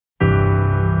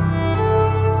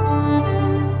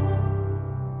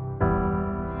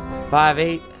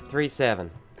5837.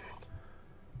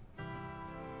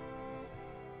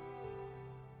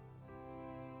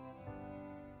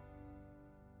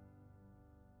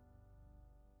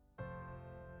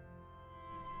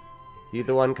 You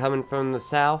the one coming from the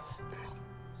south?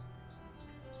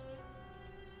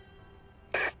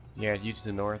 Yeah, you to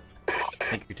the north. I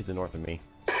think you're to the north of me.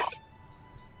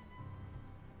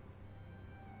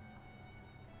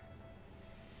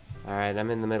 Alright, I'm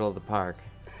in the middle of the park.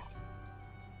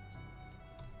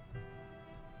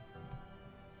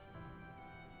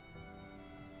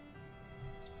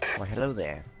 Well, hello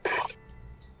there.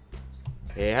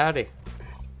 Hey, howdy.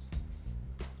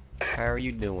 How are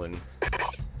you doing?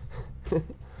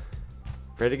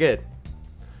 Pretty good.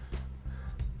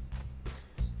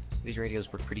 These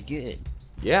radios work pretty good.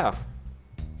 Yeah,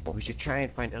 Well, we should try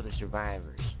and find other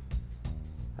survivors.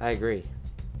 I agree.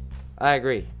 I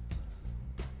agree.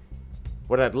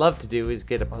 What I'd love to do is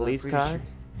get a Well, I'm police pretty car sure-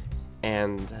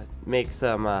 and make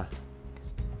some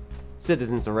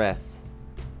citizens arrests.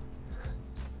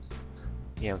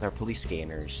 Yeah, with our police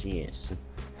scanners, yes.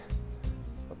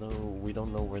 Although we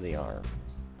don't know where they are.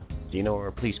 Do you know where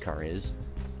a police car is?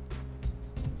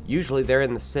 Usually they're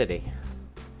in the city.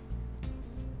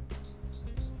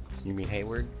 You mean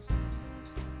Hayward?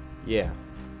 Yeah.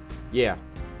 Yeah.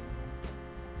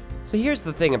 So here's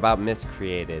the thing about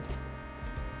Miscreated.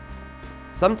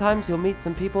 Sometimes you'll meet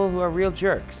some people who are real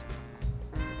jerks.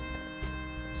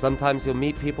 Sometimes you'll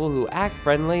meet people who act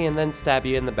friendly and then stab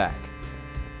you in the back.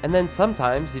 And then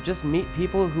sometimes you just meet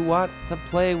people who want to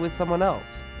play with someone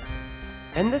else.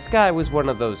 And this guy was one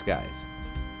of those guys.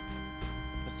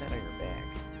 What's that on your back?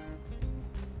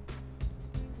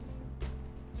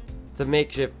 It's a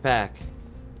makeshift pack.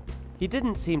 He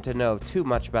didn't seem to know too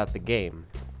much about the game,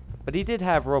 but he did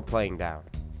have role-playing down.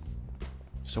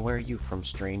 So where are you from,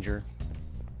 stranger?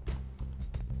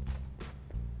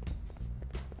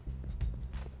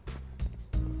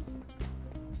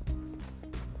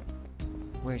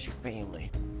 Where's your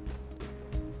family?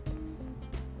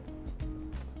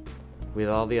 With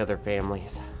all the other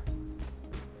families.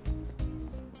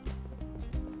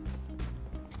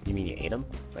 You mean you ate them?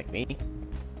 Like me?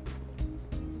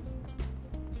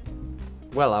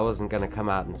 Well, I wasn't gonna come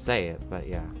out and say it, but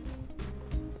yeah.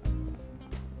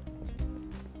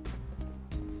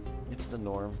 It's the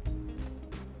norm.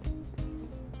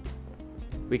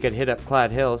 We could hit up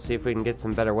Clyde Hill, see if we can get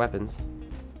some better weapons.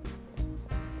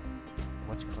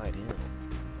 What's Clyde Hill?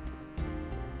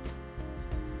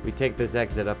 We take this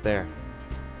exit up there.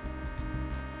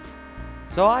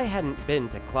 So I hadn't been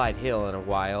to Clyde Hill in a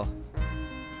while.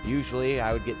 Usually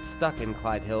I would get stuck in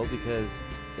Clyde Hill because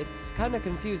it's kind of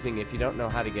confusing if you don't know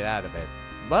how to get out of it.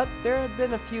 But there had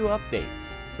been a few updates,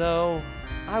 so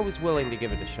I was willing to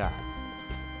give it a shot.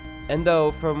 And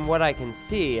though from what I can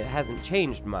see it hasn't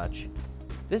changed much,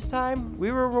 this time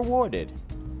we were rewarded.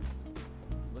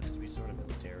 Looks to be sort of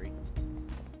military.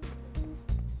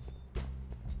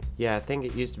 Yeah, I think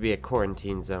it used to be a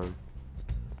quarantine zone.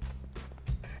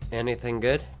 Anything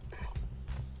good?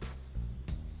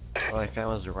 All I found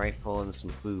was a rifle and some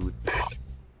food.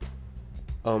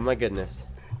 Oh my goodness.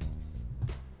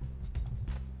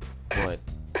 What?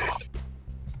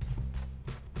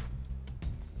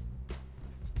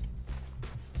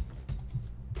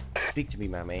 Speak to me,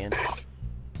 my man.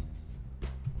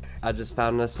 I just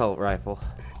found an assault rifle.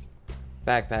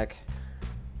 Backpack.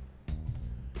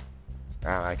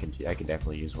 I can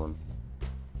definitely use one.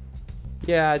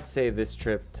 Yeah, I'd say this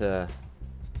trip to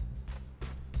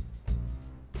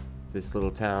this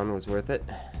little town was worth it.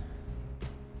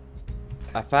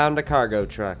 I found a cargo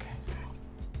truck.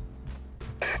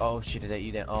 Oh shit, is that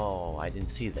you? Oh, I didn't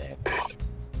see that.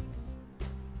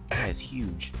 That is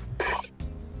huge.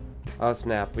 Oh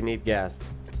snap, we need gas.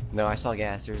 No, I saw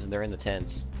gassers and they're in the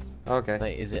tents. Okay.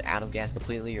 Like, is it out of gas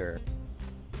completely or?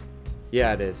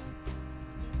 Yeah, it is.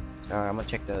 I'm gonna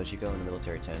check those. You go in the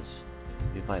military tents.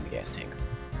 You find the gas tank.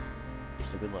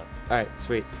 So good luck. Alright,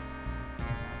 sweet.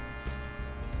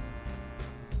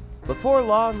 Before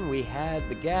long, we had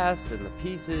the gas and the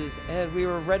pieces, and we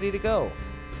were ready to go.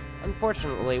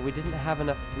 Unfortunately, we didn't have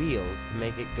enough wheels to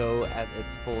make it go at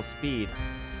its full speed,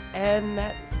 and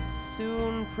that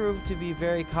soon proved to be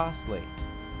very costly.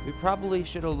 We probably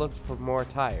should have looked for more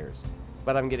tires,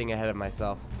 but I'm getting ahead of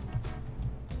myself.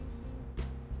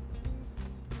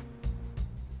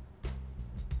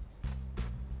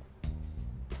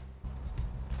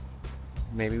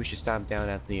 Maybe we should stop down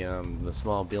at the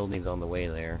small buildings on the way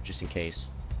there, just in case.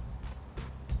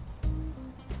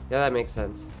 Yeah, that makes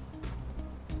sense.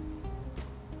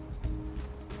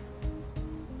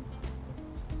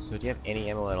 So do you have any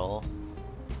ammo at all?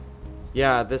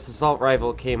 Yeah, this assault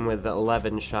rifle came with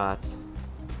 11 shots.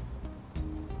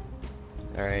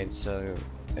 Alright, so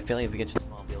I feel like if we get to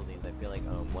small buildings, I feel like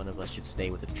one of us should stay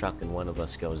with the truck and one of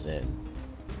us goes in.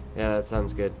 Yeah, that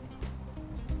sounds good.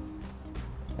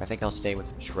 I think I'll stay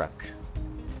with the truck.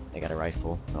 I got a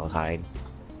rifle. I'll hide.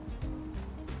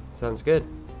 Sounds good.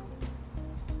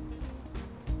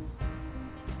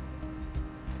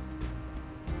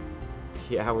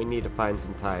 Yeah, we need to find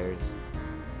some tires.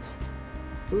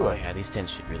 Ooh, Oh yeah, these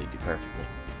tents should really do perfectly.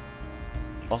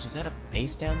 Also, is that a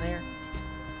base down there?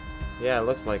 yeah, it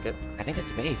looks like it. I think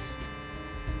it's a base.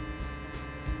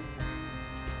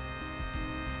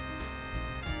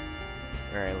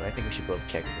 Alright, well, I think we should both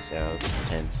check this out.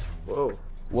 Tents. Whoa.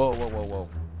 Whoa, whoa, whoa, whoa.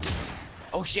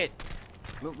 Oh shit!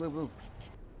 Move, move, move.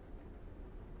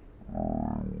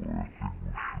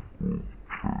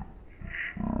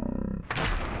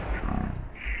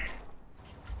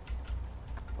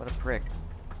 What a prick.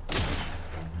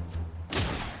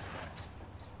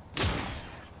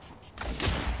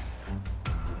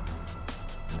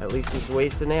 At least he's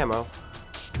wasting ammo.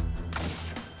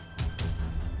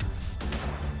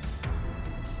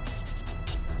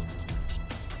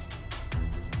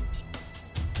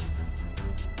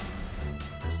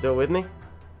 Still with me?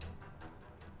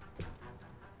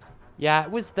 Yeah, it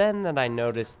was then that I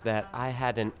noticed that I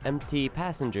had an empty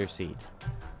passenger seat,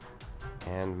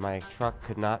 and my truck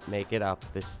could not make it up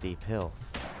this steep hill.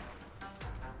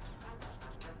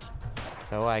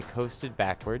 So I coasted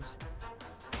backwards,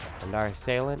 and our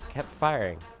assailant kept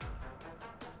firing.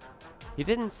 He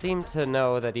didn't seem to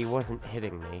know that he wasn't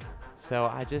hitting me, so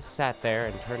I just sat there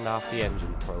and turned off the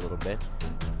engine for a little bit,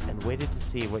 and waited to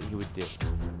see what he would do.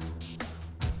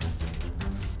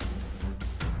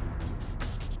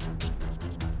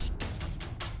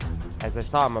 As I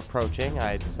saw him approaching,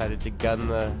 I decided to gun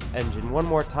the engine one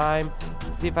more time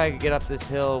and see if I could get up this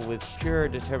hill with pure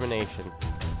determination.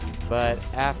 But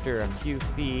after a few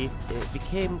feet, it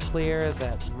became clear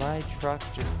that my truck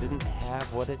just didn't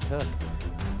have what it took.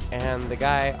 And the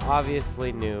guy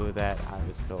obviously knew that I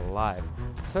was still alive,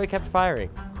 so he kept firing.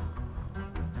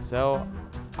 So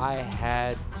I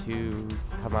had to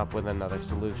come up with another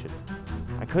solution.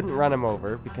 I couldn't run him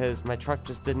over because my truck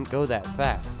just didn't go that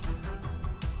fast.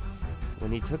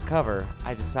 When he took cover,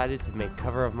 I decided to make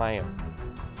cover of my own.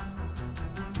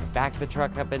 I backed the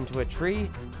truck up into a tree,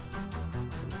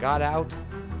 got out,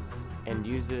 and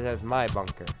used it as my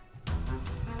bunker.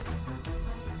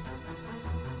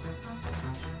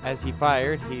 As he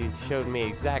fired, he showed me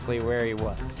exactly where he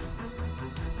was.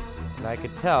 And I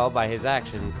could tell by his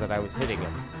actions that I was hitting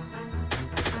him.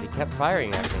 He kept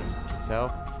firing at me,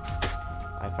 so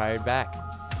I fired back.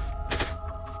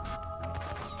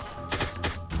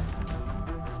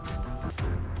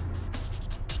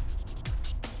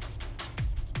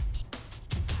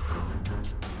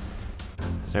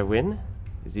 Did I win?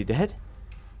 Is he dead?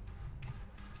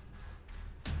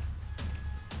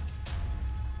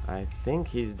 I think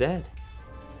he's dead.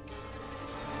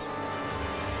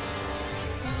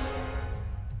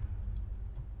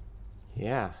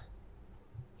 Yeah.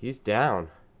 He's down.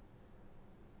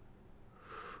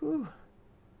 Whew.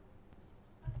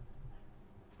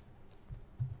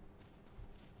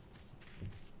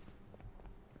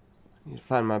 I need to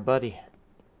find my buddy.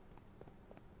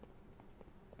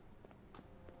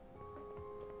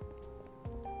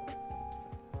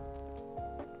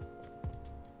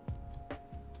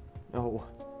 No.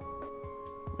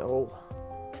 No.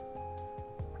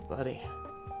 Buddy.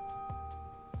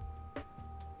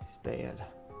 He's dead.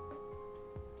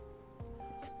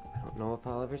 I don't know if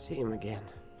I'll ever see him again.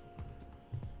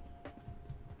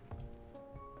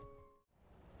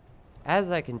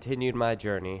 As I continued my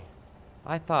journey,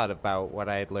 I thought about what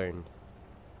I had learned.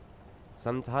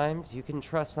 Sometimes you can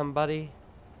trust somebody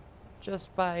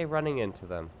just by running into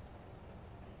them.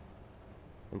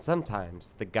 And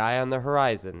sometimes the guy on the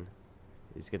horizon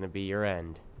is going to be your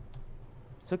end.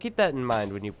 So keep that in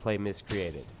mind when you play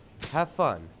Miscreated. Have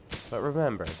fun, but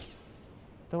remember,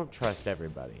 don't trust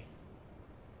everybody.